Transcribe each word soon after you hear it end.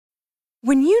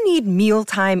When you need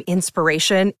mealtime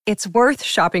inspiration, it's worth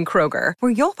shopping Kroger,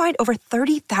 where you'll find over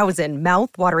 30,000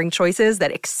 mouth-watering choices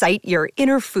that excite your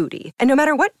inner foodie. And no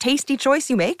matter what tasty choice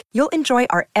you make, you'll enjoy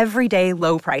our everyday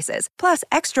low prices, plus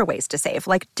extra ways to save,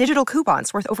 like digital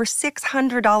coupons worth over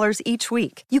 $600 each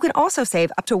week. You can also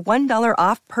save up to $1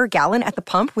 off per gallon at the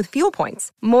pump with fuel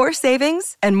points. More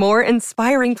savings and more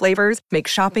inspiring flavors make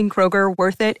shopping Kroger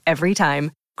worth it every time.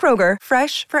 Kroger,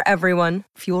 fresh for everyone.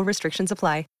 Fuel restrictions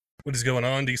apply. What is going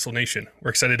on, Diesel Nation?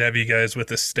 We're excited to have you guys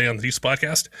with us today on the Diesel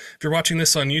Podcast. If you're watching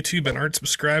this on YouTube and aren't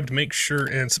subscribed, make sure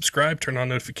and subscribe, turn on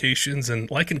notifications, and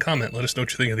like and comment. Let us know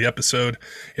what you think of the episode.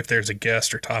 If there's a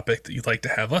guest or topic that you'd like to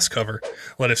have us cover,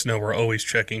 let us know. We're always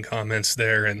checking comments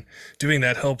there, and doing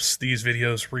that helps these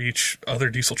videos reach other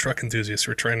diesel truck enthusiasts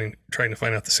who are trying to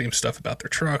find out the same stuff about their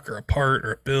truck or a part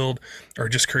or a build, or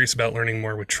just curious about learning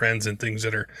more with trends and things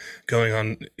that are going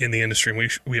on in the industry.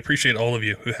 And we appreciate all of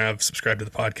you who have subscribed to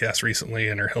the podcast recently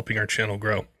and are helping our channel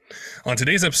grow. On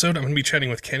today's episode, I'm going to be chatting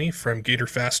with Kenny from Gator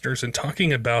Fasteners and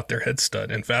talking about their head stud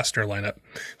and fastener lineup.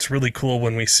 It's really cool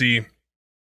when we see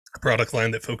a product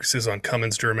line that focuses on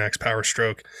Cummins, Duramax, Power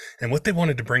Stroke, and what they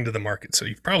wanted to bring to the market. So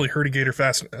you've probably heard of Gator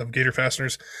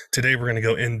Fasteners. Today we're going to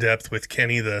go in depth with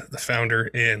Kenny, the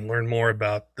founder, and learn more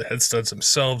about the head studs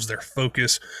themselves, their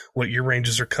focus, what year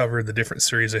ranges are covered, the different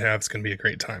series they have. It's going to be a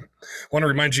great time. I want to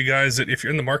remind you guys that if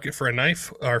you're in the market for a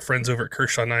knife, our friends over at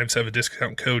Kershaw Knives have a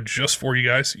discount code just for you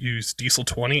guys. Use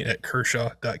Diesel20 at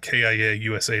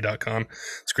kershaw.kiausa.com.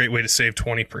 It's a great way to save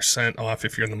 20% off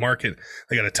if you're in the market.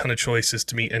 They got a ton of choices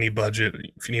to meet any budget.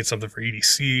 If you need something for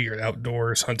EDC or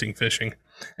outdoors, hunting, fishing,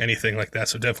 anything like that.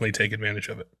 So definitely take advantage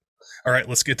of it. All right,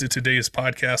 let's get to today's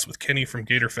podcast with Kenny from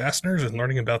Gator Fasteners and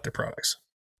learning about their products.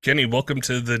 Kenny, welcome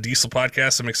to the Diesel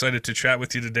Podcast. I'm excited to chat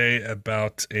with you today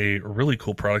about a really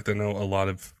cool product I know a lot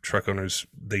of truck owners,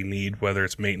 they need, whether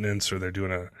it's maintenance or they're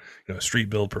doing a street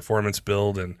build, performance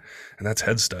build, and that's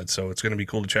head stud. So it's going to be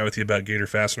cool to chat with you about Gator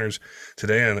Fasteners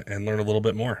today and learn a little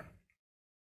bit more.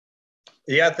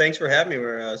 Yeah, thanks for having me.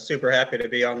 We're super happy to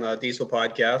be on the Diesel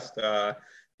Podcast.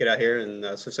 Get out here and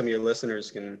so some of your listeners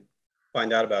can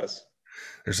find out about us.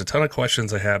 There's a ton of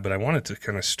questions I have, but I wanted to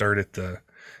kind of start at the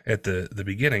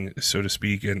beginning, so to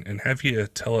speak, and have you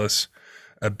tell us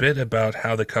a bit about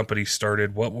how the company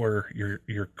started. What were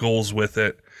your goals with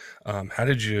it? How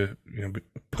did you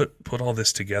put all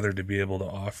this together to be able to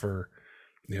offer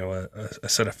a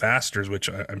set of fasteners, which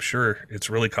I'm sure it's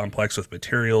really complex with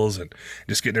materials and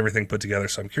just getting everything put together.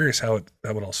 So I'm curious how it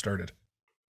all started.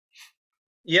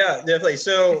 Yeah, definitely.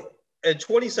 So in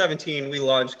 2017, we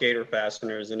launched Gator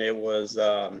Fasteners, and it was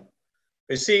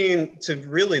seeing to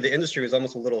really the industry was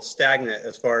almost a little stagnant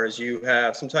as far as you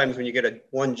have sometimes when you get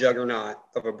one juggernaut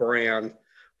of a brand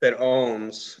that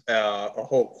owns a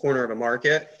whole corner of a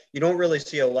market, you don't really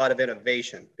see a lot of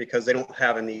innovation because they don't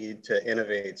have a need to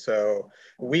innovate. So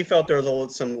we felt there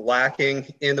was some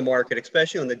lacking in the market,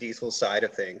 especially on the diesel side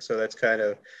of things. So that's kind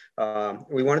of,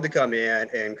 we wanted to come in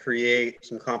and create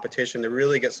some competition to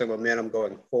really get some momentum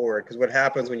going forward. Because what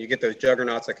happens when you get those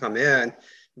juggernauts that come in,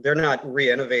 they're not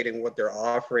re-innovating what they're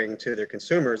offering to their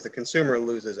consumers. The consumer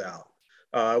loses out.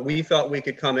 We felt we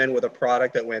could come in with a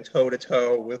product that went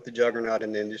toe-to-toe with the juggernaut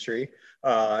in the industry.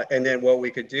 And then what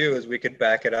we could do is we could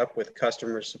back it up with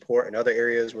customer support in other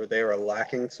areas where they were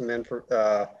lacking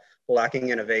lacking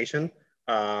innovation,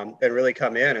 and really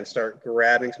come in and start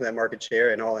grabbing some of that market share.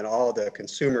 And all in all, the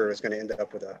consumer is going to end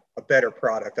up with a better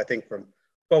product, I think, from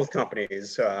both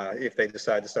companies if they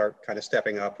decide to start kind of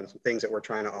stepping up and some things that we're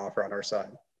trying to offer on our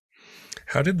side.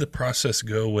 How did the process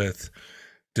go with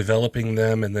developing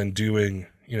them and then doing,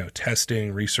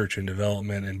 testing, research and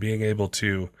development, and being able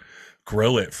to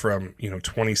grow it from,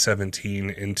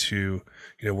 2017 into,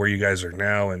 where you guys are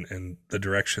now and the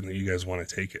direction that you guys want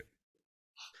to take it?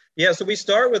 Yeah, so we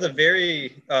start with a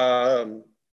very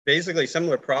basically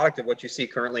similar product of what you see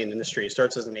currently in the industry. It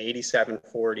starts as an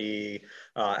 8740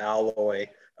 alloy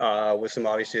with some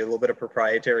obviously a little bit of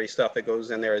proprietary stuff that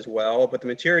goes in there as well. But the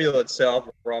material itself,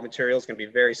 raw material, is going to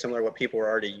be very similar to what people are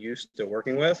already used to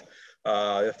working with.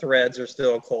 The threads are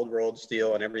still cold rolled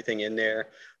steel and everything in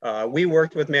there. We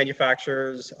worked with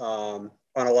manufacturers on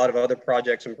a lot of other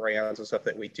projects and brands and stuff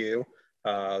that we do.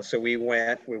 So we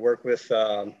worked with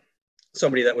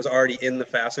somebody that was already in the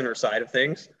fastener side of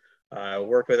things.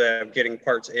 Worked with them getting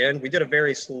parts in. We did a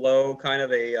very slow kind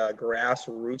of a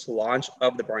grassroots launch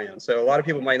of the brand. So a lot of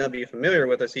people might not be familiar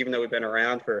with us, even though we've been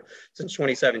around since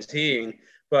 2017.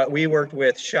 But we worked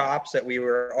with shops that we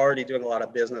were already doing a lot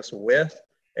of business with,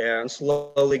 and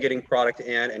slowly getting product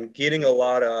in and getting a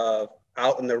lot of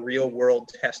out in the real world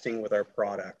testing with our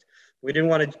product. We didn't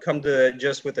want to come to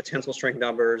just with the tensile strength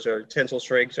numbers, or tensile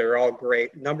strengths are all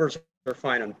great. Numbers are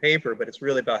fine on paper, but it's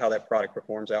really about how that product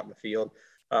performs out in the field.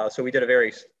 So we did a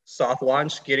very soft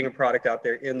launch, getting a product out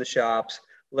there in the shops,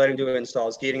 letting do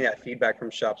installs, getting that feedback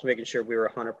from shops, making sure we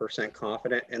were 100%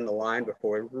 confident in the line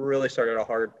before we really started a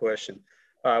hard push.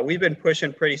 And we've been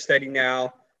pushing pretty steady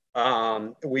now.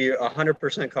 We are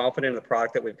 100% confident in the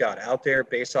product that we've got out there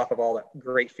based off of all that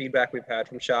great feedback we've had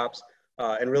from shops.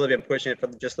 And really been pushing it for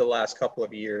just the last couple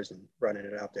of years and running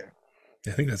it out there. I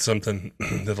think that's something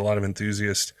that a lot of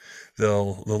enthusiasts,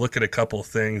 they'll look at a couple of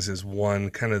things as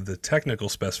one, kind of the technical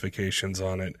specifications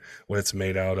on it, what it's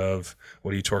made out of,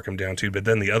 what do you torque them down to. But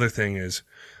then the other thing is,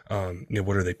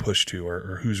 what are they pushed to,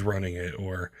 or who's running it,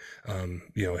 or,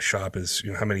 a shop is,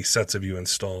 how many sets have you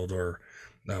installed, or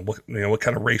what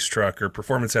kind of race truck or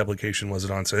performance application was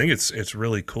it on? So I think it's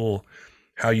really cool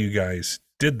how you guys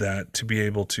did that, to be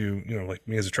able to, like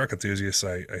me as a truck enthusiast,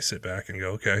 I sit back and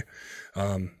go, okay,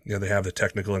 they have the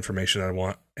technical information I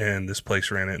want, and this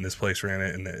place ran it, and this place ran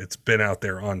it, and it's been out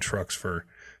there on trucks for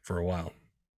a while.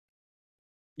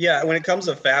 Yeah, when it comes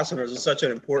to fasteners, it's such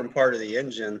an important part of the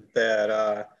engine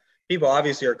that people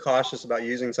obviously are cautious about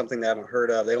using something they haven't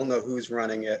heard of. They don't know who's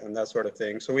running it and that sort of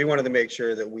thing. So we wanted to make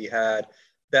sure that we had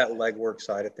that legwork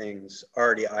side of things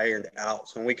already ironed out.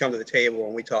 So when we come to the table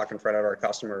and we talk in front of our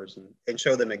customers and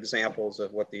show them examples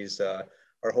of what these are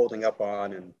holding up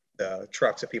on, and the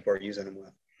trucks that people are using them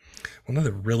with. One of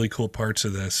the really cool parts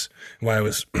of this, why I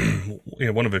was,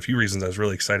 one of a few reasons I was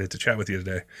really excited to chat with you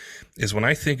today, is when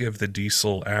I think of the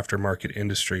diesel aftermarket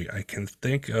industry, I can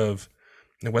think of,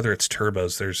 whether it's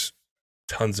turbos, there's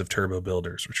tons of turbo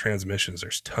builders, or transmissions,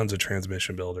 there's tons of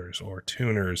transmission builders, or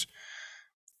tuners.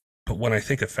 But when I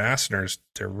think of fasteners,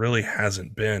 there really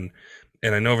hasn't been.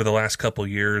 And I know over the last couple of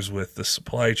years with the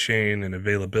supply chain and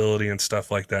availability and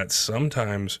stuff like that,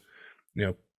 sometimes,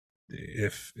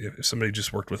 if somebody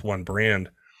just worked with one brand,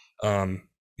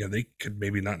 they could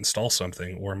maybe not install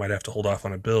something, or might have to hold off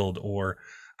on a build. Or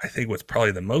I think what's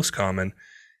probably the most common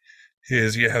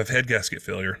is you have head gasket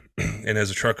failure. And as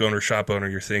a truck owner, shop owner,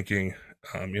 you're thinking,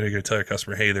 you're going to tell your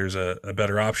customer, hey, there's a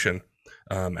better option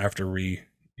after we,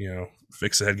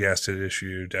 fix the head gasket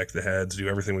issue, deck the heads, do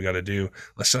everything we got to do.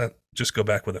 Let's not just go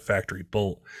back with a factory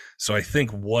bolt. So I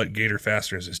think what Gator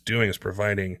Fasteners is doing is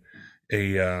providing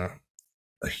a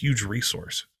huge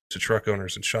resource to truck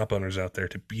owners and shop owners out there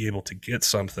to be able to get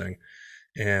something,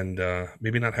 and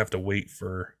maybe not have to wait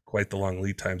for quite the long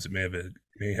lead times that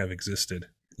may have existed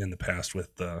in the past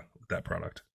with that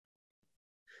product.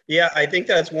 Yeah, I think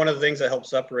that's one of the things that helps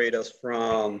separate us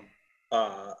from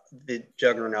the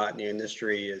juggernaut in the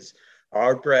industry. Is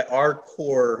our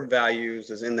core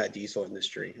values is in that diesel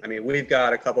industry. I mean, we've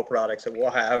got a couple products that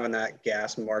we'll have in that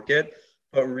gas market,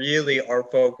 but really our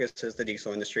focus is the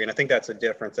diesel industry. And I think that's a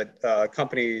difference. That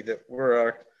company that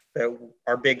that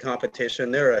our big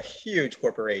competition, they're a huge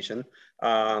corporation,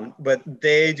 but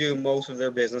they do most of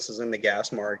their businesses in the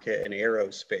gas market and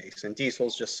aerospace, and diesel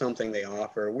is just something they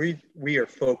offer. We are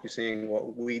focusing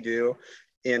what we do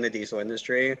in the diesel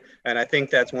industry. And I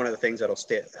think that's one of the things that'll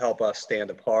help us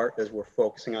stand apart, is we're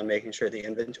focusing on making sure the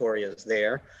inventory is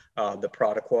there, the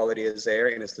product quality is there,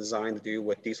 and it's designed to do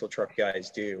what diesel truck guys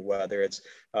do, whether it's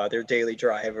their daily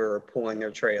driver, or pulling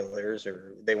their trailers,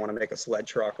 or they want to make a sled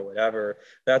truck or whatever.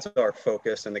 That's our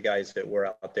focus, and the guys that we're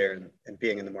out there and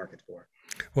being in the market for.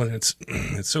 Well, it's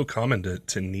so common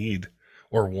to need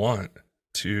or want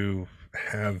to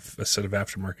have a set of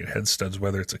aftermarket head studs,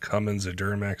 whether it's a Cummins, a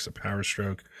Duramax, a Power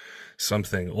Stroke,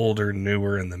 something older,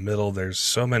 newer, in the middle. There's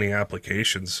so many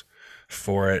applications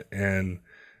for it. And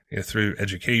through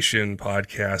education,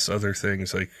 podcasts, other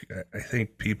things, like I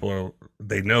think people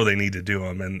they know they need to do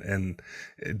them. And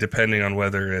depending on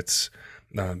whether it's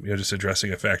just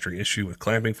addressing a factory issue with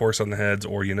clamping force on the heads,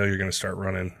 or you're going to start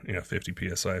running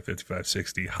 50 psi, 55,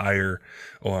 60 higher,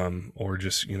 or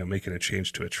just making a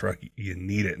change to a truck, you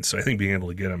need it. And so I think being able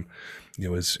to get them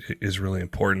is really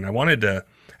important. I wanted to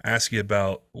ask you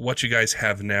about what you guys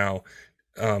have now,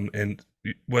 and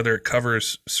whether it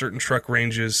covers certain truck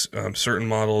ranges, certain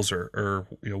models, or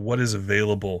what is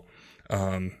available.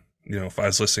 If I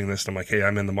was listening to this and I'm like, hey,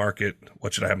 I'm in the market,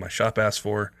 what should I have my shop ask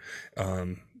for?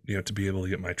 To be able to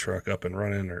get my truck up and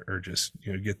running, or just,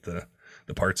 get the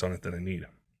parts on it that I need.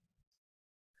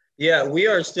 Yeah, we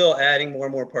are still adding more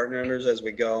and more part numbers as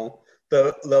we go.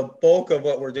 The bulk of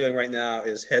what we're doing right now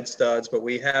is head studs, but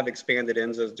we have expanded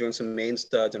into doing some main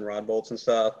studs and rod bolts and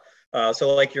stuff.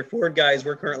 So like your Ford guys,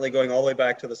 we're currently going all the way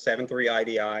back to the 7.3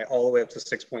 IDI, all the way up to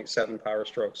 6.7 Power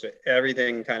Stroke. So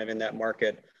everything kind of in that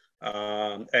market.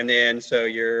 And then so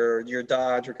your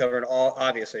Dodge, we're covering all,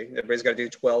 obviously, everybody's got to do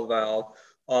 12 valve.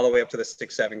 all the way up to the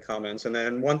 6.7 Cummins. And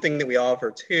then one thing that we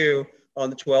offer too on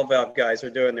the 12 valve guys are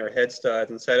doing their head studs,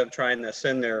 instead of trying to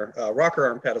send their rocker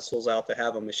arm pedestals out to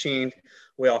have them machined,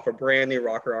 we offer brand new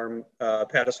rocker arm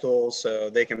pedestals, so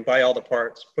they can buy all the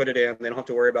parts, put it in. They don't have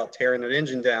to worry about tearing their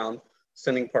engine down,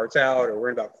 sending parts out, or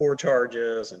worrying about core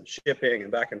charges and shipping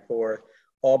and back and forth.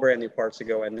 All brand new parts to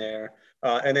go in there.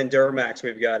 And then Duramax,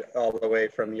 we've got all the way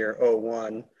from your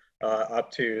 01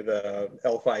 up to the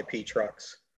L5P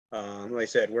trucks. Like I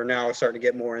said, we're now starting to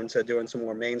get more into doing some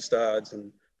more main studs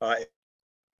and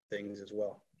things as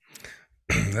well.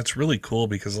 That's really cool,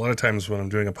 because a lot of times when I'm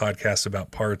doing a podcast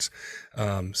about parts,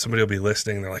 somebody will be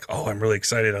listening. They're like, oh, I'm really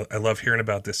excited. I love hearing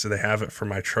about this. So they have it for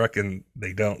my truck, and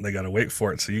they don't. They got to wait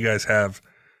for it. So you guys have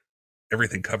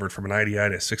everything covered from an IDI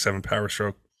to 6.7 Power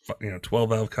Stroke, 12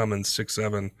 valve Cummins,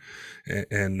 6.7,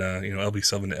 and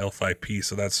LB7 to L5P.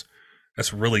 So that's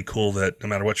really cool that no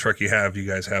matter what truck you have, you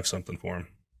guys have something for them.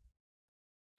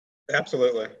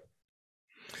 Absolutely.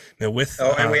 Now with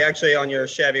and we actually, on your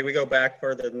Chevy, we go back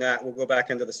further than that. We'll go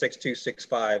back into the 6.2,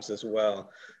 6.5s as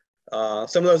well.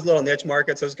 Some of those little niche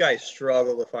markets, those guys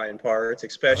struggle to find parts,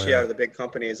 especially out of the big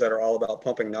companies that are all about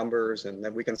pumping numbers, and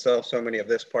that we can sell so many of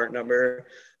this part number.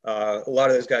 A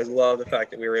lot of those guys love the fact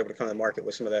that we were able to come to market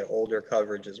with some of that older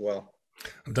coverage as well.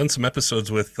 I've done some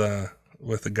episodes with a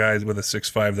guy with a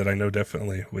 6.5 that I know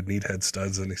definitely would need head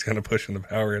studs, and he's kind of pushing the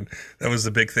power. And that was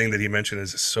the big thing that he mentioned,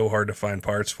 is it's so hard to find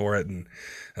parts for it. And,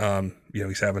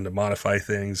 he's having to modify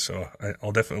things. So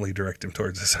I'll definitely direct him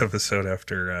towards this episode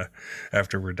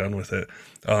after we're done with it.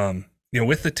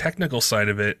 With the technical side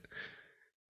of it,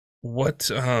 what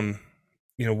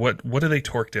do they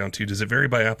torque down to? Does it vary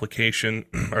by application?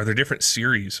 Are there different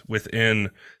series within,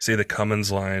 say, the Cummins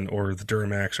line or the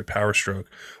Duramax or Power Stroke,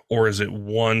 or is it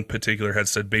one particular head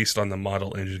stud based on the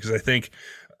model engine? Because I think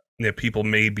people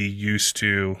may be used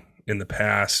to, in the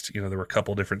past, there were a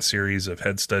couple different series of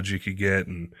head studs you could get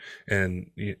and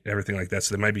everything like that.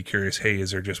 So they might be curious, hey,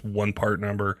 is there just one part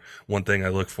number, one thing I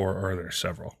look for, or are there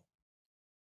several?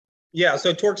 Yeah,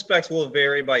 so torque specs will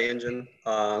vary by engine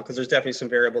because there's definitely some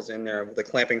variables in there with the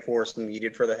clamping force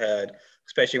needed for the head,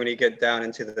 especially when you get down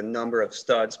into the number of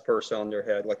studs per cylinder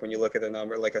head. Like when you look at the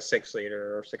number, like a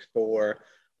 6-liter or 6.4,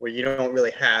 where you don't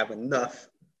really have enough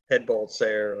head bolts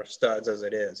there or studs as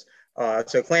it is.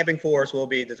 So clamping force will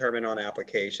be determined on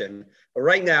application. But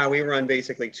right now, we run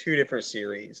basically two different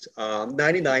series.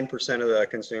 99% of the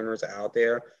consumers out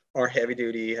there are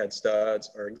heavy-duty head studs,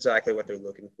 are exactly what they're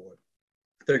looking for.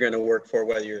 They're going to work for,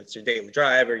 whether it's your daily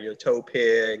driver, your tow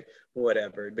pig,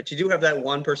 whatever. But you do have that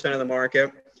 1% of the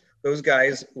market. Those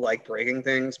guys like breaking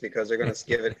things because they're going to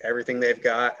give it everything they've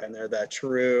got, and they're that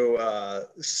true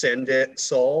send it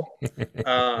soul.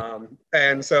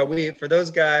 And so for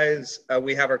those guys,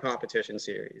 we have our competition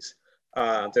series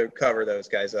to cover those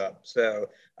guys up. So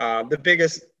the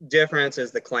biggest difference is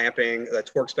the clamping. The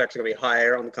torque specs are going to be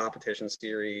higher on the competition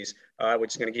series, which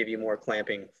is going to give you more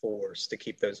clamping force to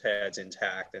keep those heads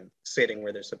intact and sitting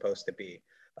where they're supposed to be.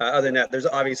 Other than that, there's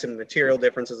obviously some material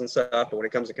differences and stuff, but when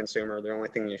it comes to consumer, the only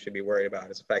thing you should be worried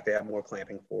about is the fact they have more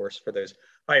clamping force for those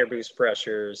higher boost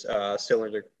pressures,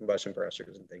 cylinder combustion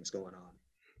pressures, and things going on.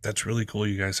 That's really cool.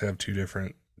 You guys have two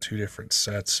different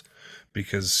sets,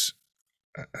 because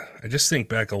I just think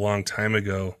back a long time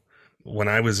ago when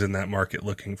I was in that market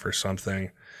looking for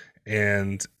something,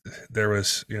 and there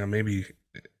was, maybe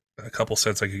a couple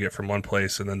sets I could get from one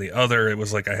place, and then the other, it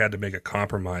was like I had to make a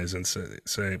compromise and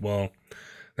say, well,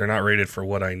 they're not rated for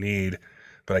what I need,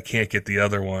 but I can't get the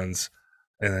other ones,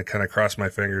 and I kind of cross my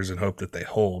fingers and hope that they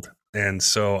hold. And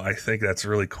so I think that's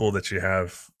really cool that you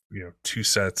have, two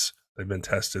sets. They've been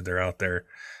tested. They're out there.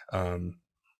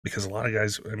 Because a lot of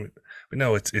guys, we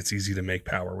know it's easy to make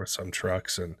power with some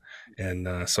trucks,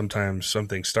 and sometimes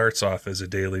something starts off as a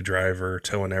daily driver,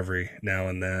 towing every now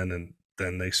and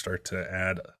then they start to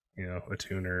add, a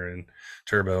tuner and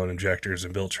turbo and injectors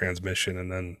and built transmission,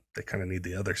 and then they kind of need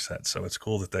the other set. So it's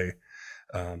cool that they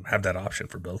have that option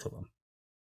for both of them.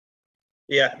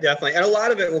 Yeah, definitely. And a lot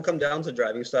of it will come down to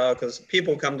driving style, because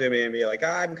people come to me and be like,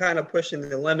 I'm kind of pushing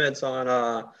the limits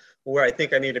on where I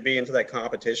think I need to be into that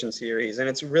competition series. And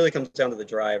it really comes down to the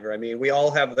driver. I mean, we all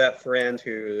have that friend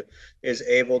who is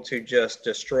able to just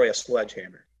destroy a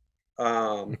sledgehammer.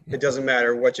 It doesn't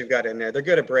matter what you've got in there. They're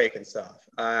good at breaking stuff.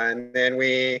 And then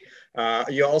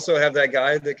you also have that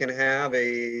guy that can have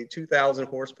a 2,000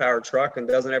 horsepower truck and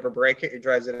doesn't ever break it. He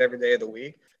drives it every day of the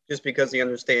week just because he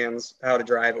understands how to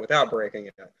drive it without breaking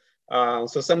it.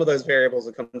 So some of those variables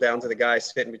will come down to the guy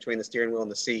sitting between the steering wheel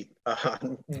and the seat,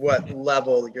 what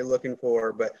level you're looking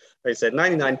for. But like I said,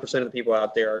 99% of the people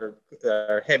out there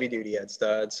are heavy duty head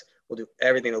studs We'll do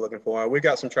everything they're looking for. We've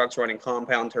got some trucks running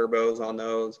compound turbos on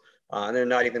those. And they're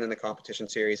not even in the competition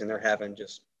series, and they're having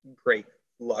just great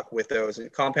luck with those.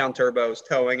 And compound turbos,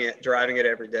 towing it, driving it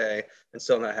every day, and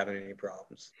still not having any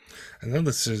problems. I know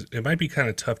it might be kind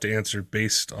of tough to answer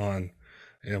based on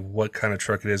what kind of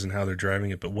truck it is and how they're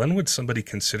driving it, but when would somebody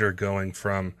consider going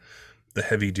from the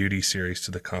heavy duty series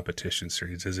to the competition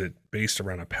series? Is it based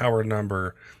around a power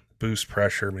number, boost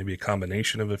pressure, maybe a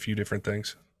combination of a few different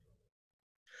things?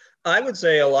 I would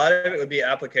say a lot of it would be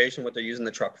application, what they're using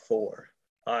the truck for.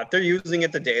 If they're using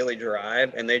it the daily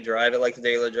drive and they drive it like the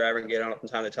daily driver and get on it from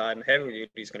time to time, heavy duty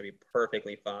is going to be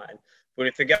perfectly fine. But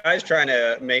if the guy's trying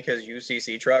to make his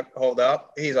UCC truck hold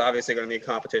up, he's obviously going to be a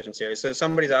competition series. So if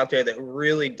somebody's out there that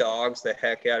really dogs the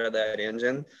heck out of that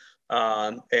engine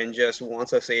and just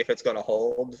wants to see if it's going to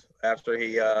hold after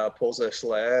he pulls a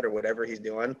sled or whatever he's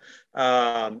doing,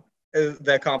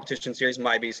 that competition series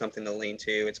might be something to lean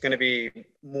to. It's going to be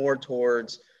more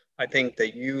towards, I think,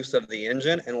 the use of the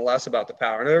engine and less about the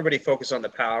power. And everybody focuses on the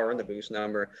power and the boost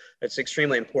number. It's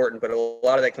extremely important, but a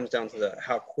lot of that comes down to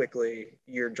how quickly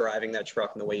you're driving that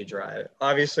truck and the way you drive it.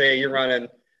 Obviously, you're running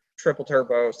triple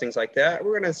turbos, things like that.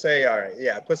 We're going to say, all right,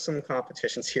 yeah, put some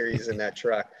competition series in that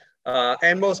truck.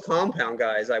 And most compound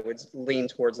guys, I would lean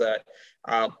towards that.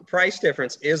 Price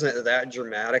difference isn't that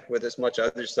dramatic with as much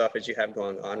other stuff as you have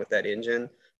going on with that engine.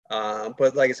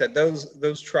 But like I said,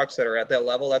 those trucks that are at that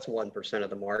level, that's 1% of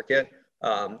the market.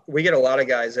 We get a lot of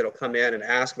guys that'll come in and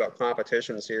ask about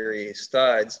competition series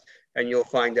studs, and you'll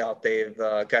find out they've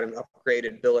got an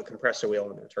upgraded billet compressor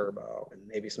wheel in their turbo and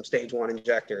maybe some stage 1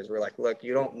 injectors. We're like, look,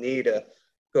 you don't need to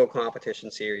go competition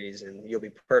series, and you'll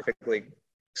be perfectly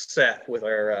set with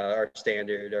our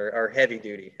standard or our heavy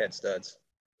duty head studs.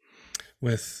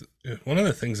 With one of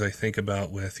the things I think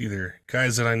about with either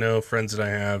guys that I know, friends that I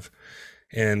have,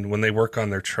 and when they work on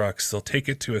their trucks, they'll take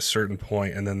it to a certain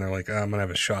point and then they're like, I'm going to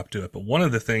have a shop do it. But one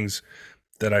of the things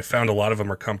that I found a lot of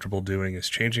them are comfortable doing is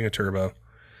changing a turbo,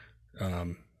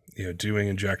 doing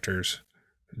injectors,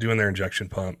 doing their injection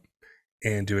pump,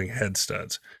 and doing head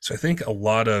studs. So I think a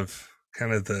lot of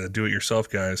kind of the do-it-yourself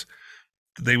guys,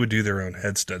 they would do their own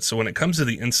head studs. So when it comes to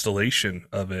the installation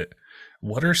of it,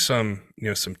 what are some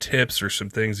tips or some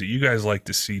things that you guys like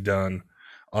to see done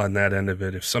on that end of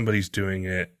it? If somebody's doing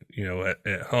it,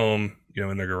 at home,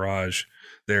 in their garage,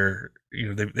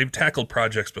 they've tackled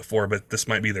projects before, but this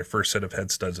might be their first set of head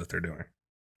studs that they're doing.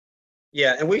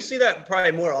 Yeah, and we see that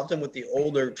probably more often with the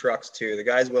older trucks too. The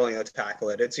guys willing to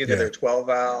tackle it. It's either their 12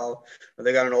 valve, or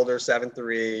they got an older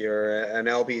 7.3 or an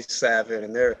LB7,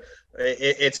 and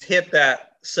it's hit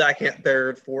that second,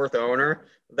 third, fourth owner.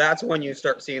 That's when you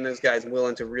start seeing those guys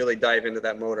willing to really dive into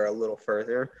that motor a little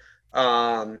further.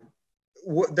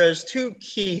 There's two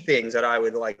key things that I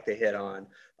would like to hit on.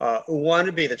 One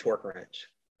would be the torque wrench.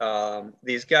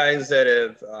 These guys that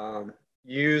have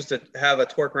have a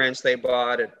torque wrench they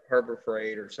bought at Harbor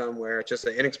Freight or somewhere. It's just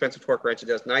an inexpensive torque wrench. It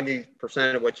does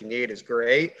 90% of what you need is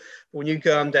great. When you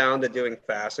come down to doing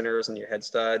fasteners and your head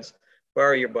studs,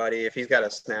 borrow your buddy. If he's got a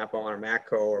Snap-on or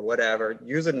Matco or whatever,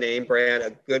 use a name brand,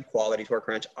 a good quality torque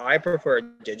wrench. I prefer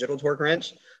a digital torque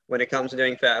wrench when it comes to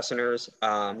doing fasteners.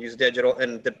 Use digital.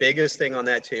 And the biggest thing on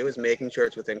that too is making sure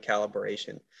it's within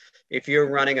calibration. If you're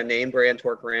running a name brand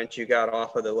torque wrench you got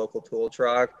off of the local tool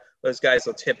truck, those guys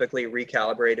will typically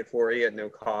recalibrate it for you at no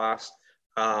cost.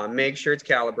 Make sure it's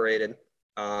calibrated.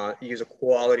 Use a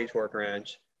quality torque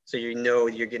wrench so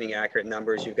you're getting accurate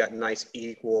numbers. You've got nice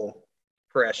equal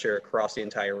pressure across the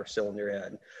entire cylinder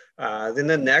head. Then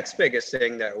the next biggest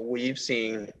thing that we've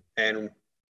seen, and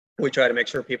we try to make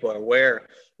sure people are aware,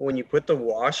 when you put the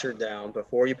washer down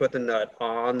before you put the nut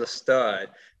on the stud,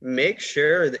 make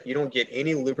sure that you don't get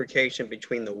any lubrication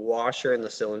between the washer and the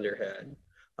cylinder head.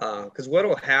 Because what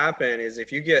will happen is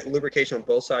if you get lubrication on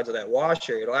both sides of that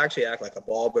washer, it'll actually act like a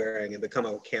ball bearing and become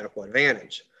a mechanical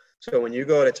advantage. So when you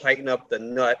go to tighten up the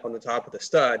nut on the top of the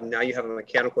stud, now you have a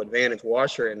mechanical advantage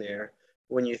washer in there.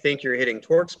 When you think you're hitting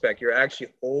torque spec, you're actually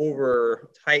over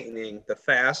tightening the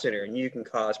fastener, and you can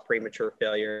cause premature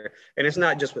failure. And it's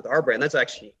not just with our brand, that's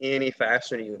actually any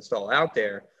fastener you install out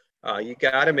there. You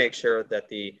got to make sure that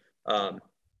the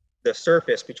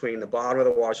surface between the bottom of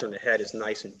the washer and the head is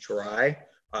nice and dry.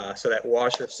 So that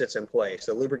washer sits in place.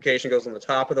 So lubrication goes on the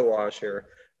top of the washer,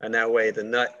 and that way the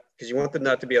nut, because you want the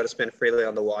nut to be able to spin freely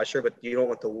on the washer, but you don't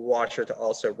want the washer to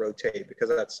also rotate,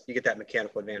 because you get that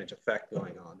mechanical advantage effect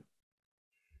going on.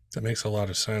 That makes a lot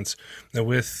of sense. Now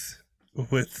with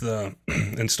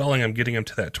installing them, getting them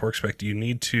to that torque spec, do you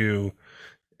need to,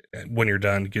 when you're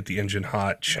done, get the engine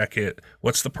hot, check it?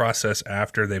 What's the process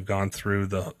after they've gone through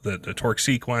the torque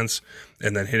sequence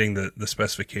and then hitting the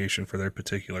specification for their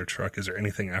particular truck? Is there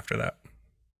anything after that?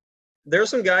 There's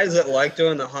some guys that like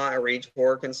doing the hot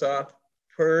retorque and stuff.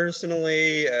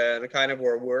 Personally, and kind of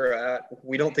where we're at,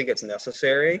 we don't think it's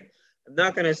necessary. I'm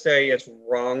not going to say it's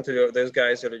wrong to do it. Those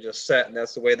guys that are just set and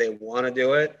that's the way they want to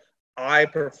do it. I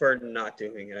prefer not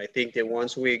doing it. I think that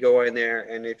once we go in there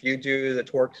and if you do the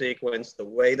torque sequence the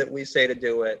way that we say to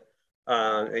do it,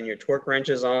 and your torque wrench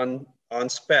is on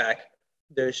spec,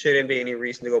 there shouldn't be any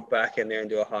reason to go back in there and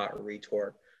do a hot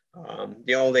retorque.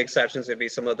 The only exceptions would be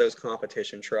some of those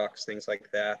competition trucks, things like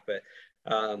that. But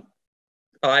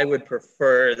I would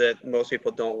prefer that most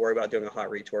people don't worry about doing a hot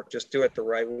retorque. Just do it the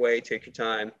right way. Take your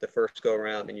time the first go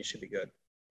around, and you should be good.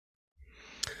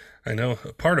 I know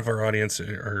part of our audience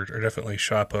are definitely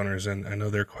shop owners, and I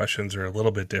know their questions are a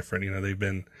little bit different. You know, they've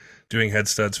been doing head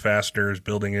studs, fasteners,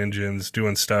 building engines,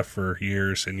 doing stuff for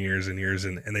years and years and years,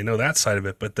 and they know that side of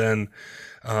it. But then,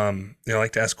 I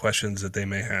like to ask questions that they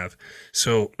may have.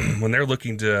 So when they're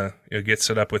looking to get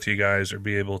set up with you guys or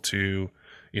be able to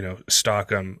stock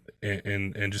them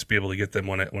and just be able to get them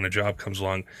when a job comes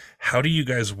along. How do you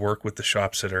guys work with the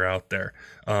shops that are out there,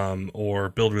 or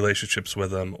build relationships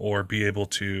with them, or be able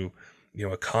to,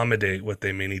 accommodate what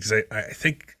they may need? Because I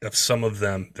think of some of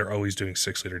them, they're always doing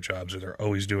 6-liter jobs, or they're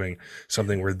always doing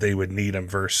something where they would need them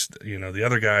versus, the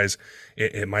other guys,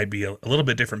 it might be a little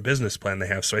bit different business plan they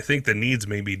have. So I think the needs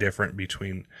may be different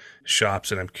between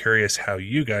shops, and I'm curious how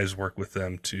you guys work with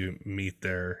them to meet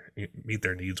their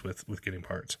needs with getting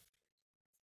parts.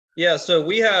 Yeah, so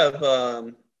we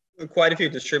have quite a few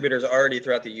distributors already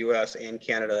throughout the U.S. and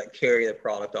Canada that carry the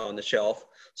product on the shelf.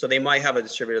 So they might have a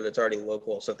distributor that's already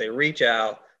local. So if they reach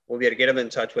out, we'll be able to get them in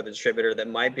touch with a distributor that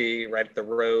might be right up the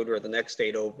road or the next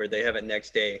state over. They have it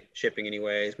next day shipping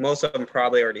anyways. Most of them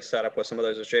probably already set up with some of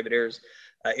those distributors.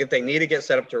 If they need to get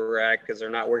set up direct because they're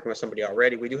not working with somebody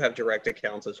already, we do have direct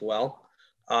accounts as well.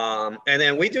 And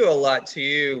then we do a lot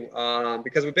too,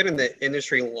 because we've been in the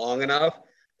industry long enough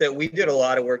that we did a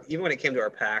lot of work, even when it came to our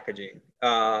packaging,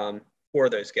 for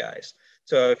those guys.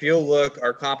 So if you look,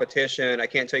 our competition, I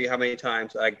can't tell you how many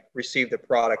times I received a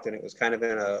product and it was kind of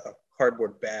in a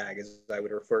cardboard bag, as I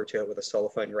would refer to it, with a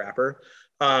cellophane wrapper.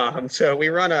 So we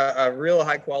run a real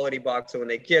high quality box. So when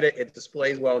they get it, it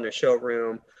displays well in their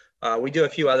showroom. We do a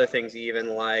few other things, even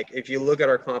like if you look at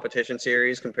our competition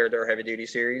series compared to our heavy duty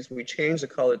series, we change the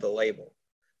color of the label.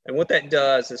 And what that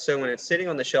does is, so when it's sitting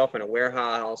on the shelf in a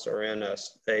warehouse or in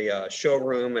a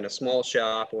showroom in a small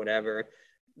shop or whatever,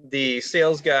 the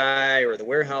sales guy or the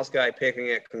warehouse guy picking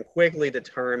it can quickly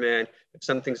determine if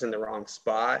something's in the wrong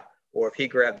spot or if he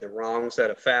grabbed the wrong set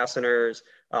of fasteners.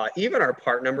 Even our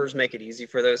part numbers make it easy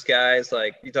for those guys.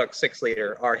 Like you talk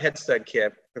 6-liter, our head stud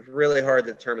kit, it's really hard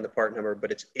to determine the part number,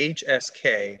 but it's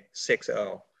HSK 60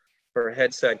 for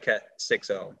head stud kit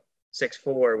 60.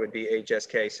 6.4 would be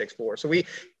HSK 6.4. So we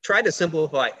try to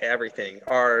simplify everything.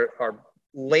 Our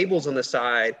labels on the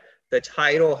side, the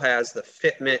title has the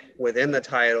fitment within the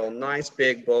title, nice,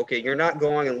 big, bulky. You're not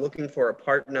going and looking for a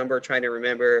part number, trying to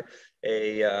remember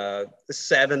a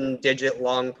 7-digit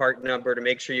long part number to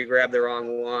make sure you grab the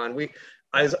wrong one.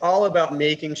 I was all about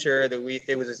making sure that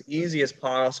it was as easy as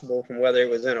possible, from whether it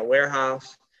was in a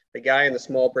warehouse, the guy in the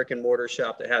small brick and mortar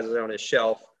shop that has it on his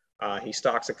shelf. He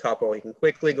stocks a couple. He can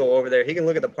quickly go over there. He can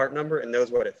look at the part number and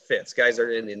knows what it fits. Guys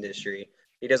are in the industry.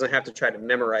 He doesn't have to try to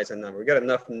memorize a number. We've got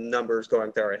enough numbers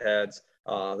going through our heads.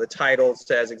 The title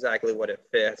says exactly what it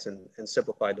fits and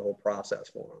simplified the whole process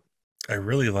for him. I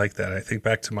really like that. I think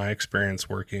back to my experience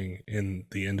working in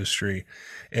the industry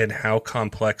and how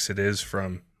complex it is,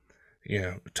 from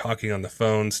talking on the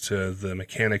phones to the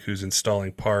mechanic who's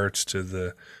installing parts to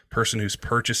the person who's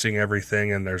purchasing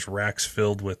everything, and there's racks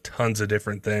filled with tons of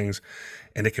different things,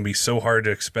 and it can be so hard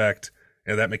to expect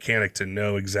that mechanic to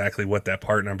know exactly what that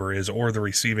part number is, or the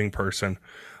receiving person,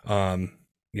 and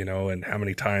how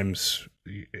many times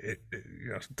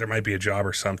there might be a job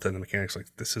or something, the mechanic's like,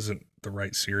 this isn't the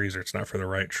right series, or it's not for the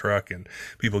right truck, and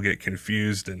people get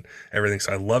confused and everything.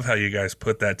 So I love how you guys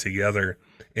put that together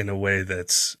in a way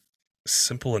that's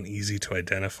simple and easy to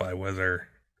identify, whether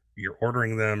you're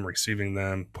ordering them, receiving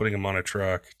them, putting them on a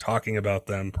truck, talking about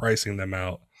them, pricing them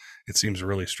out. It seems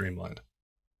really streamlined.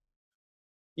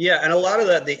 Yeah, and a lot of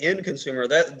that, the end consumer,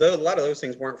 a lot of those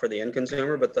things weren't for the end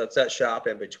consumer, but that's that shop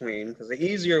in between. Because the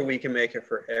easier we can make it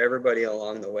for everybody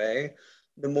along the way,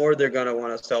 the more they're going to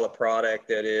want to sell a product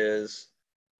that is,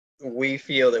 we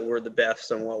feel that we're the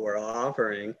best on what we're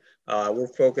offering. We're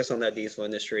focused on that diesel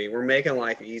industry. We're making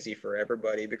life easy for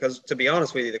everybody, because to be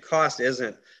honest with you, the cost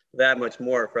isn't that much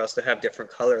more for us to have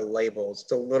different color labels.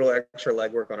 It's a little extra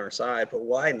legwork on our side, but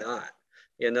why not?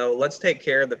 Let's take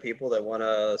care of the people that want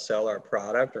to sell our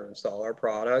product or install our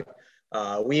product.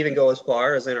 We even go as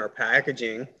far as in our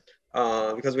packaging.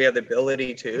 because we have the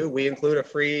ability to. We include a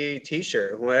free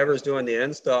T-shirt. Whoever's doing the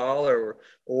install,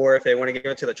 or if they want to give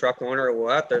it to the truck owner or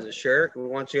what, there's a shirt. We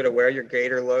want you to wear your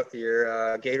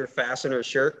Gator fastener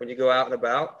shirt when you go out and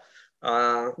about,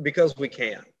 because we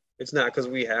can. It's not because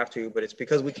we have to, but it's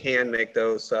because we can make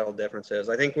those subtle differences.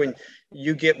 I think when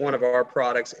you get one of our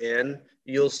products in,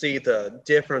 you'll see the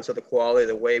difference of the quality,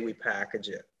 the way we package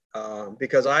it.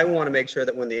 Because I want to make sure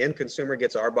that when the end consumer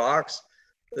gets our box,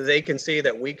 they can see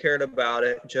that we cared about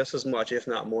it just as much, if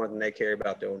not more, than they care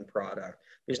about their own product.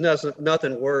 There's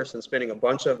nothing worse than spending a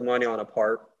bunch of money on a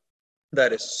part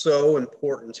that is so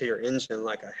important to your engine,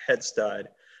 like a head stud.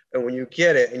 And when you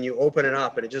get it and you open it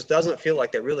up and it just doesn't feel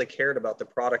like they really cared about the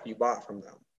product you bought from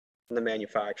them, from the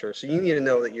manufacturer. So you need to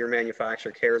know that your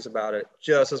manufacturer cares about it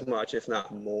just as much, if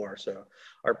not more. So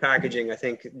our packaging, I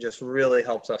think, just really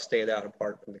helps us stand out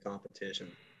apart from the competition.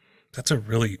 That's a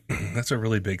really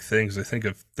big thing. 'Cause I think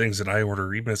of things that I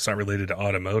order, even if it's not related to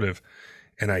automotive,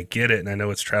 and I get it, and I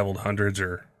know it's traveled hundreds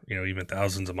or even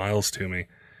thousands of miles to me,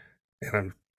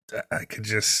 and I could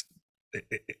just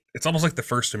it's almost like the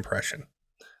first impression,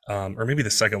 or maybe the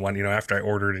second one. After I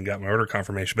ordered and got my order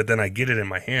confirmation, but then I get it in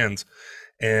my hands,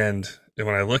 and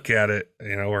when I look at it,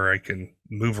 or I can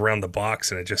move around the box,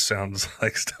 and it just sounds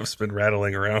like stuff's been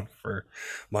rattling around for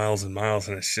miles and miles,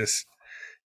 and it's just.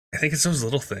 I think it's those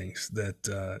little things that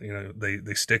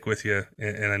they stick with you,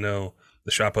 and I know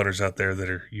the shop owners out there that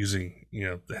are using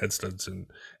the head studs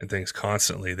and things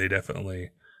constantly, they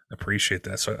definitely appreciate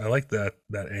that. So I like that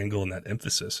angle and that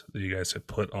emphasis that you guys have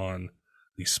put on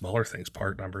these smaller things,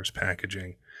 part numbers,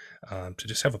 packaging, to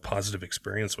just have a positive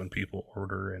experience when people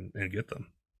order and get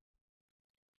them.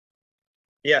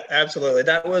 Yeah, absolutely.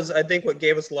 That was, I think, what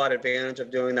gave us a lot of advantage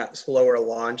of doing that slower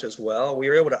launch as well. We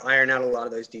were able to iron out a lot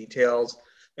of those details.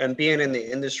 And being in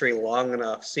the industry long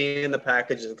enough, seeing the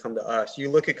packages that come to us, you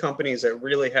look at companies that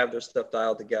really have their stuff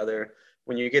dialed together.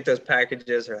 When you get those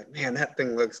packages, they're like, man, that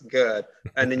thing looks good.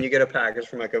 And then you get a package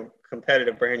from like a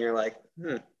competitive brand, you're like,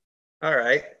 all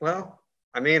right, well,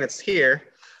 I mean, it's here.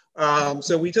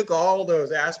 So we took all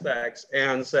those aspects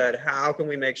and said, how can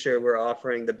we make sure we're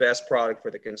offering the best product for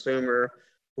the consumer,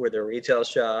 for the retail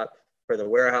shop, for the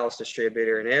warehouse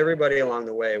distributor, and everybody along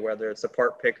the way, whether it's the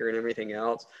part picker and everything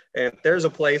else. And if there's a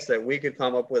place that we could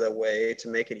come up with a way to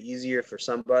make it easier for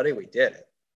somebody, we did it.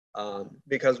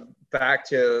 Because back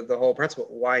to the whole principle,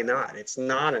 why not? It's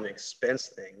not an expense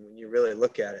thing when you really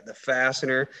look at it. The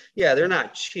fastener, yeah, they're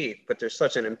not cheap, but they're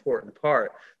such an important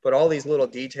part. But all these little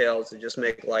details that just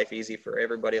make life easy for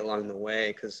everybody along the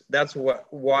way, because that's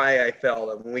why I felt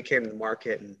that when we came to the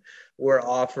market and we're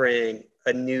offering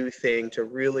a new thing to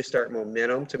really start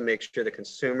momentum to make sure the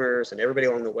consumers and everybody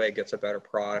along the way gets a better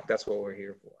product. That's what we're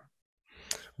here for.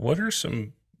 What are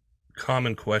some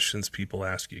common questions people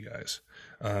ask you guys?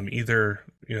 Either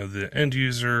the end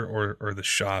user or the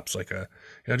shops, like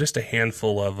just a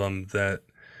handful of them that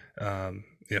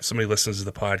if somebody listens to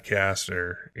the podcast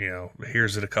or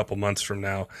hears it a couple months from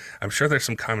now, I'm sure there's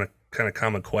some kind of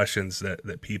common questions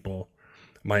that people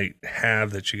might have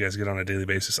that you guys get on a daily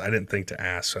basis I didn't think to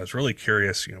ask. So I was really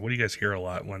curious, what do you guys hear a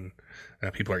lot when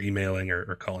people are emailing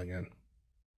or calling in?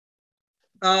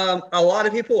 A lot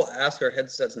of people ask, are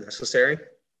headsets necessary?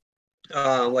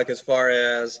 Like as far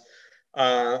as, some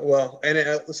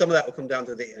of that will come down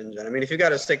to the engine. I mean, if you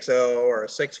got a 6.0 or a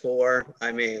 6.4,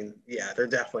 I mean, yeah, they're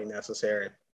definitely necessary.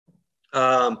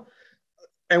 And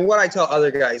what I tell other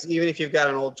guys, even if you've got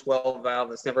an old 12 valve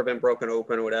that's never been broken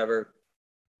open or whatever,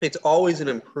 it's always an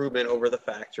improvement over the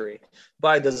factory.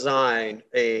 By design,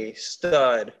 a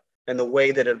stud and the way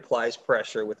that it applies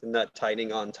pressure with the nut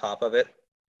tightening on top of it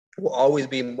will always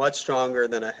be much stronger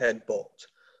than a head bolt.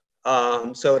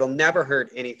 So it'll never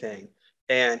hurt anything.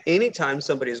 And anytime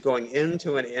somebody is going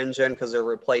into an engine because they're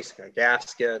replacing a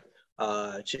gasket,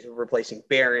 replacing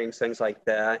bearings, things like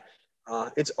that,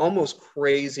 it's almost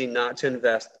crazy not to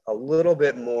invest a little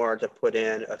bit more to put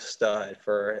in a stud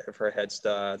for head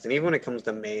studs. And even when it comes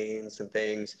to mains and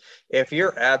things, if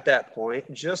you're at that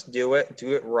point, just do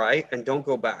it right, and don't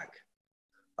go back.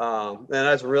 And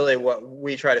that's really what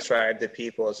we try to strive to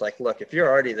people. Is like, look, if you're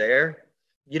already there,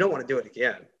 you don't want to do it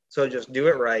again. So just do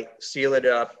it right, seal it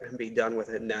up, and be done with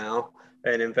it now,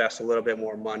 and invest a little bit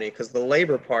more money, because the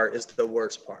labor part is the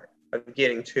worst part of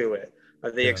getting to it.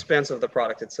 The expense of the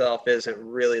product itself isn't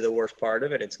really the worst part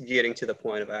of it. It's getting to the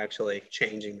point of actually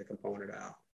changing the component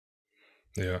out.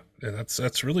 Yeah, and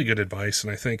that's really good advice.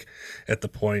 And I think at the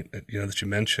point that you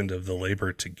mentioned of the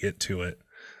labor to get to it,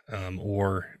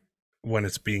 or when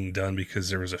it's being done because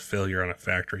there was a failure on a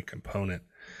factory component,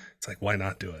 it's like, why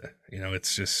not do it?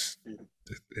 It's just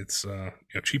it's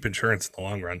cheap insurance in the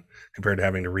long run compared to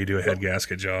having to redo a head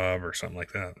gasket job or something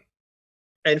like that.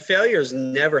 And failures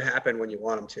never happen when you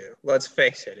want them to. Let's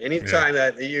face it. Anytime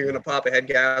that you're going to pop a head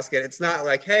gasket, it's not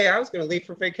like, hey, I was going to leave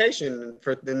for vacation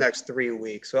for the next 3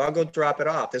 weeks, so I'll go drop it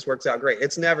off. This works out great.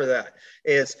 It's never that.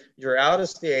 It's you're out of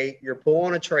state, you're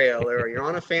pulling a trailer, or you're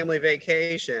on a family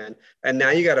vacation, and now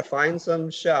you got to find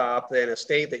some shop in a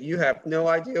state that you have no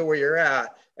idea where you're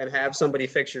at and have somebody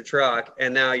fix your truck.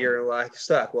 And now you're like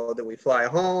stuck. Well, do we fly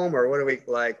home or what do we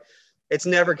like? It's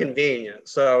never convenient.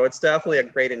 So it's definitely a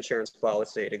great insurance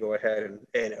policy to go ahead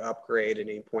and upgrade at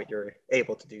any point you're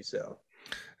able to do so.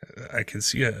 I can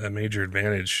see a major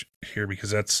advantage here because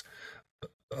that's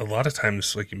a lot of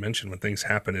times, like you mentioned, when things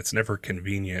happen, it's never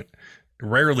convenient.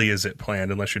 Rarely is it planned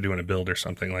unless you're doing a build or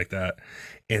something like that.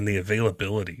 And the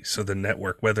availability. So the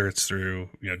network, whether it's through,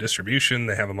 distribution,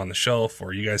 they have them on the shelf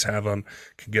or you guys have them,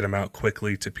 can get them out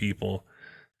quickly to people.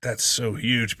 That's so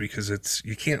huge because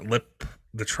you can't lip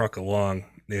the truck along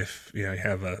if you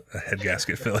have a head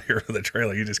gasket failure with a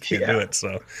trailer. You just can't do it.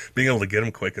 So being able to get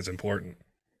them quick is important.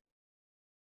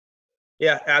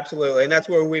 Yeah, absolutely. And that's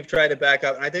where we've tried to back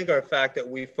up. And I think our fact that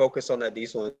we focus on that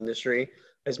diesel industry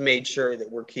has made sure that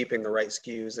we're keeping the right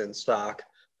SKUs in stock.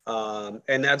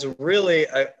 And that's really,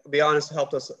 to be honest,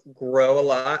 helped us grow a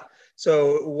lot.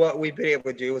 So what we've been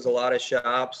able to do is a lot of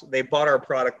shops, they bought our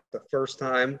product the first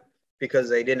time because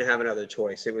they didn't have another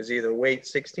choice. It was either wait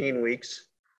 16 weeks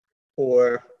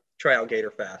or try out Gator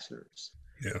fasteners.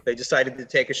 Yeah. They decided to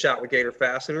take a shot with Gator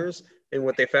fasteners. And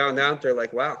what they found out, they're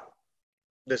like, wow,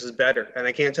 this is better. And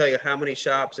I can't tell you how many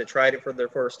shops that tried it for their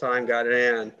first time, got it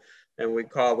in, and we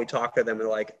talk to them and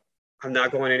like, I'm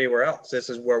not going anywhere else. This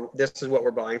is what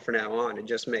we're buying from now on. It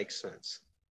just makes sense.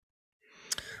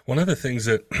 One of the things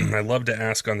that I love to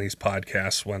ask on these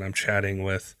podcasts when I'm chatting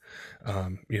with,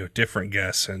 different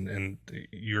guests, and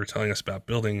you were telling us about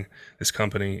building this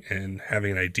company and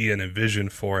having an idea and a vision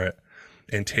for it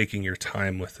and taking your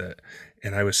time with it.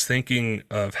 And I was thinking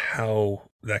of how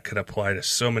that could apply to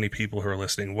so many people who are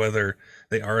listening, whether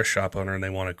they are a shop owner and they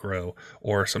want to grow,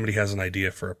 or somebody has an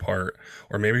idea for a part,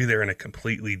 or maybe they're in a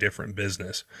completely different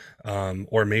business,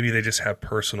 or maybe they just have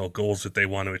personal goals that they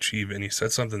want to achieve. And you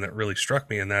said something that really struck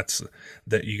me, and that's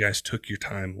that you guys took your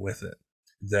time with it,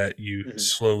 that you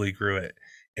slowly grew it.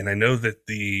 And I know that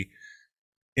the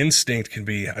instinct can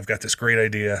be, I've got this great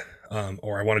idea,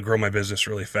 or I want to grow my business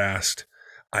really fast.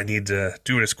 I need to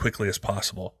do it as quickly as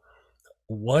possible.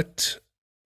 What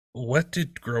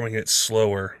did growing it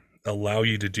slower allow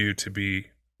you to do to be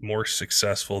more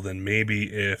successful than maybe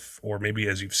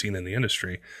as you've seen in the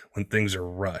industry when things are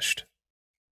rushed?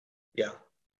 Yeah.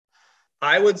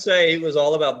 I would say it was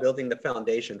all about building the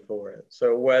foundation for it.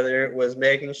 So whether it was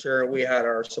making sure we had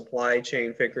our supply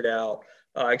chain figured out,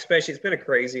 especially it's been a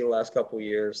crazy last couple of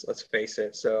years, let's face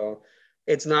it. So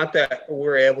it's not that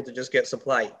we're able to just get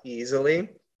supply easily.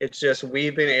 It's just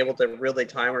we've been able to really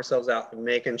time ourselves out and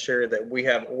making sure that we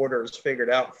have orders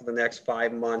figured out for the next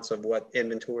 5 months of what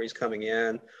inventory is coming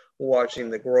in,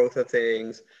 watching the growth of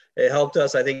things. It helped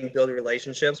us, I think, build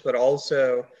relationships, but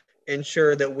also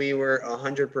ensure that we were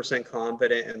 100%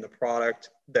 confident in the product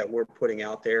that we're putting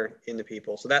out there into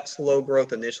people. So that slow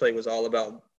growth initially was all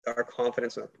about our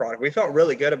confidence in the product. We felt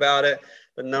really good about it.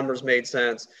 The numbers made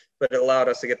sense, but it allowed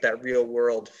us to get that real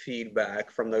world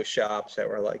feedback from those shops that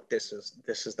were like, this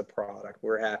is the product.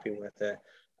 We're happy with it.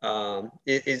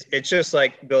 It's just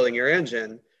like building your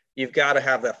engine. You've got to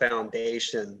have the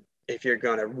foundation if you're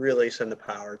going to really send the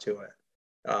power to it.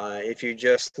 If you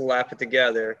just slap it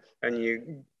together and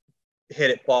you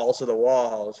hit it balls to the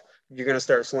walls, you're going to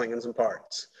start slinging some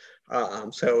parts.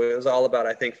 So it was all about,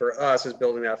 I think for us, is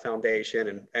building that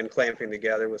foundation and clamping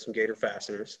together with some Gator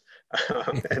fasteners.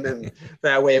 And then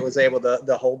that way it was able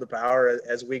to hold the power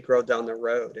as we grow down the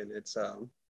road. And it's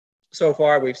so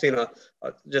far we've seen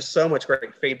just so much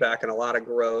great feedback and a lot of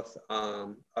growth.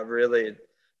 I've really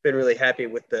been really happy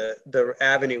with the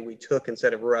avenue we took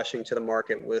instead of rushing to the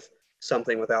market with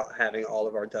something without having all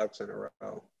of our ducks in a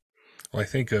row. Well, I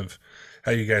think of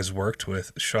how you guys worked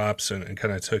with shops and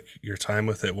kind of took your time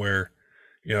with it where,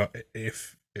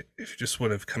 if you just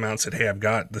would have come out and said, hey, I've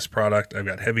got this product, I've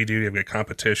got heavy duty, I've got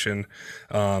competition,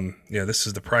 this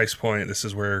is the price point, this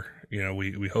is where,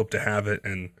 we hope to have it.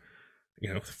 And,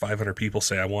 500 people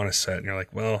say, I want a set. And you're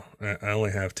like, well, I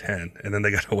only have 10. And then they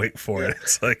got to wait for it.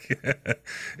 It's like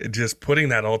just putting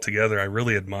that all together, I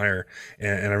really admire.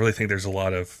 And I really think there's a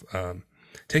lot of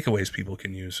takeaways people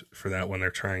can use for that when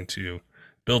they're trying to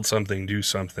build something, do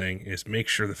something, is make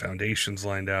sure the foundation's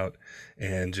lined out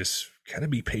and just kind of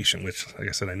be patient, which, like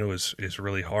I said, I know is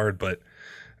really hard. But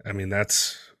I mean,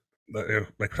 that's like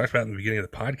we talked about in the beginning of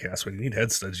the podcast, when you need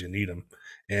head studs, you need them.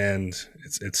 And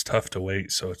it's tough to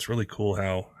wait. So it's really cool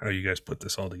how you guys put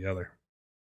this all together.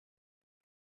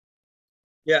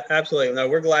 Yeah, absolutely. No,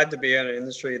 we're glad to be in an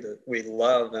industry that we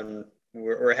love and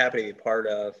we're happy to be part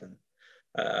of. And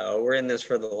we're in this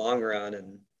for the long run.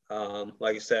 And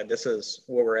like you said, this is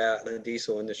where we're at. The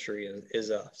diesel industry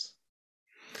is us.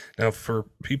 Now, for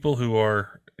people who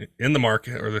are in the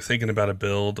market or they're thinking about a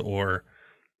build, or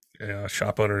a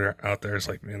shop owner out there is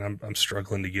like, man, I'm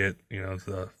struggling to get,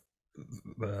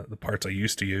 the parts I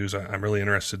used to use. I'm really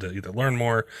interested to either learn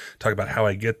more, talk about how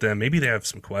I get them. Maybe they have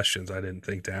some questions I didn't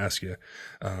think to ask you,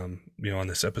 on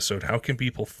this episode. How can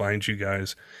people find you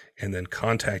guys and then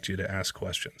contact you to ask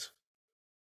questions?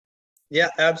 Yeah,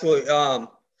 absolutely.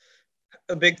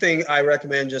 A big thing I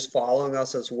recommend just following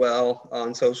us as well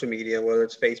on social media, whether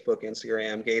it's Facebook,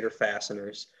 Instagram, Gator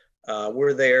Fasteners.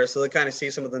 We're there, so they kind of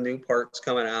see some of the new parts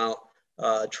coming out,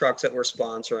 trucks that we're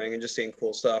sponsoring, and just seeing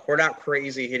cool stuff. We're not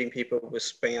crazy hitting people with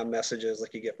spam messages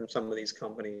like you get from some of these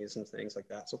companies and things like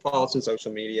that. So follow us on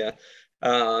social media.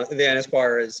 Then as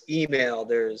far as email,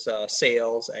 there's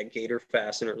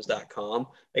sales@gatorfasteners.com.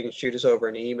 They can shoot us over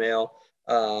an email.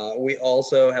 We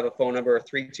also have a phone number,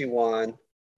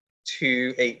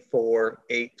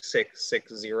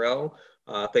 321-284-8660.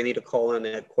 If they need to call in,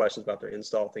 they have questions about their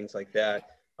install, things like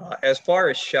that. As far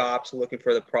as shops looking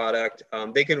for the product,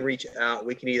 they can reach out.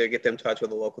 We can either get them in touch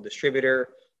with a local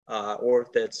distributor, or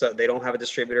if that's, they don't have a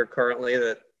distributor currently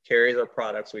that carries our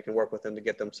products, we can work with them to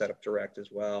get them set up direct as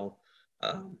well.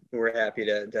 We're happy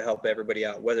to help everybody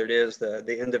out, whether it is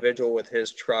the individual with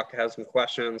his truck has some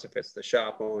questions, if it's the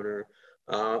shop owner,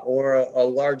 or a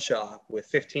large shop with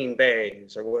 15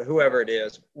 bays, or whoever it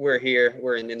is. We're here,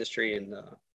 we're in the industry, and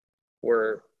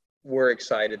we're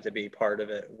excited to be part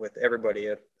of it with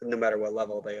everybody, no matter what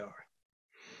level they are.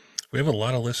 We have a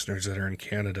lot of listeners that are in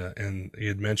Canada, and you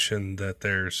had mentioned that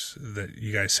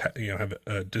you guys have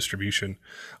a distribution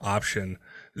option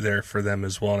there for them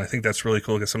as well. And I think that's really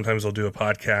cool, because sometimes they'll do a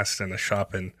podcast and a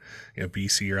shop in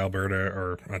BC or Alberta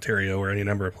or Ontario or any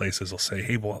number of places will say,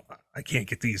 hey, well, I can't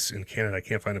get these in Canada. I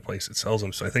can't find a place that sells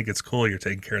them. So I think it's cool you're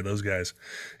taking care of those guys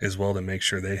as well to make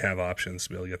sure they have options to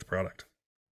be able to get the product.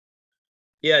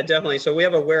 Yeah, definitely. So we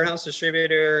have a warehouse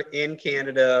distributor in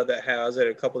Canada that has it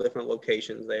at a couple of different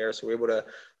locations there. So we're able to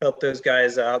help those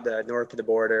guys out north of the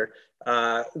border.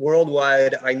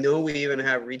 Worldwide, I know we even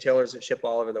have retailers that ship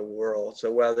all over the world.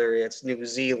 So whether it's New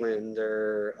Zealand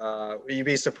or you'd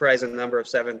be surprised at the number of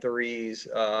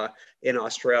 7.3s in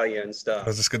Australia and stuff. I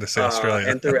was just going to say Australia.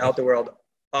 And throughout the world.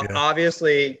 Yeah.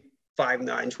 Obviously, 5,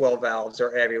 9, 12 valves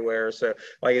are everywhere. So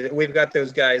like we've got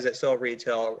those guys that sell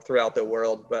retail throughout the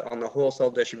world, but on the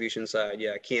wholesale distribution side,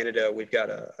 yeah, Canada, we've got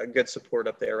a good support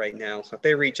up there right now. So if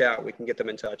they reach out, we can get them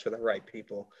in touch with the right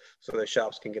people so the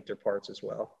shops can get their parts as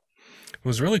well. It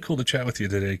was really cool to chat with you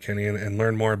today, Kenny, and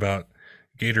learn more about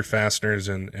Gator Fasteners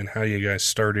and how you guys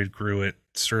started, grew it,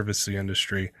 serviced the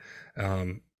industry.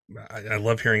 I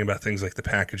love hearing about things like the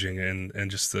packaging and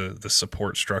just the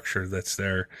support structure that's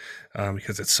there,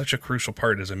 because it's such a crucial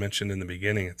part. As I mentioned in the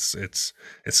beginning, it's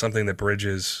something that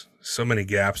bridges so many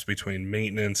gaps between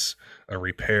maintenance, a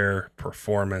repair,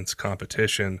 performance,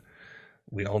 competition.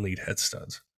 We all need head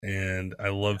studs, and I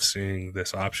love seeing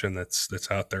this option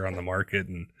that's out there on the market.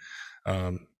 And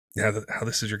how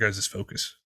this is your guys'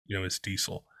 focus, is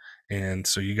diesel, and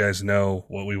so you guys know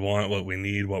what we want, what we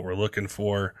need, what we're looking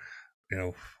for.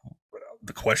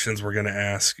 The questions we're going to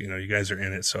ask, you guys are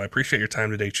in it. So I appreciate your time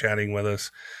today chatting with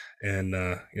us, and,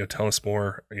 tell us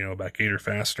more, about Gator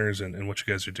Fasteners and what you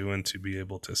guys are doing to be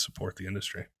able to support the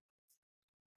industry.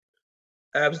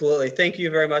 Absolutely. Thank you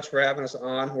very much for having us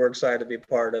on. We're excited to be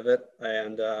part of it.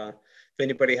 And if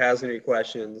anybody has any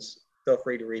questions, feel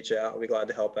free to reach out. We'll be glad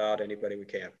to help out anybody we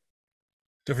can.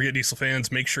 Don't forget, diesel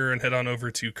fans, make sure and head on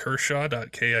over to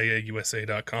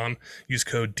kershaw.kiausa.com. Use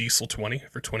code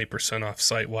diesel20 for 20% off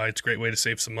site-wide. It's a great way to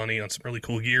save some money on some really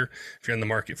cool gear. If you're in the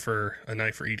market for a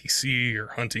knife for EDC or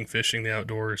hunting, fishing, the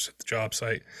outdoors, at the job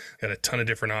site, got a ton of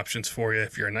different options for you.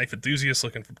 If you're a knife enthusiast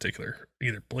looking for particular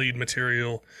either blade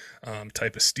material,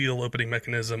 type of steel opening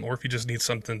mechanism, or if you just need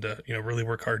something to really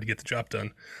work hard to get the job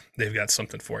done, they've got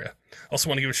something for you. Also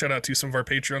want to give a shout out to some of our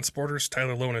Patreon supporters: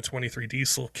 Tyler Lowen at 23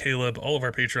 Diesel, Caleb, all of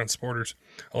our Patreon supporters,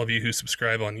 all of you who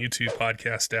subscribe on YouTube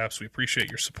podcast apps. We appreciate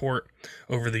your support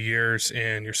over the years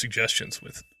and your suggestions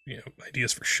with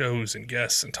ideas for shows and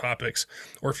guests and topics,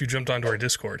 or if you jumped onto our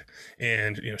Discord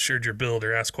and shared your build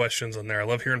or asked questions on there. I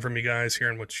love hearing from you guys,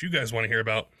 hearing what you guys want to hear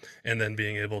about, and then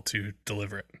being able to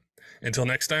deliver it. Until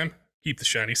next time, keep the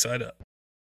shiny side up.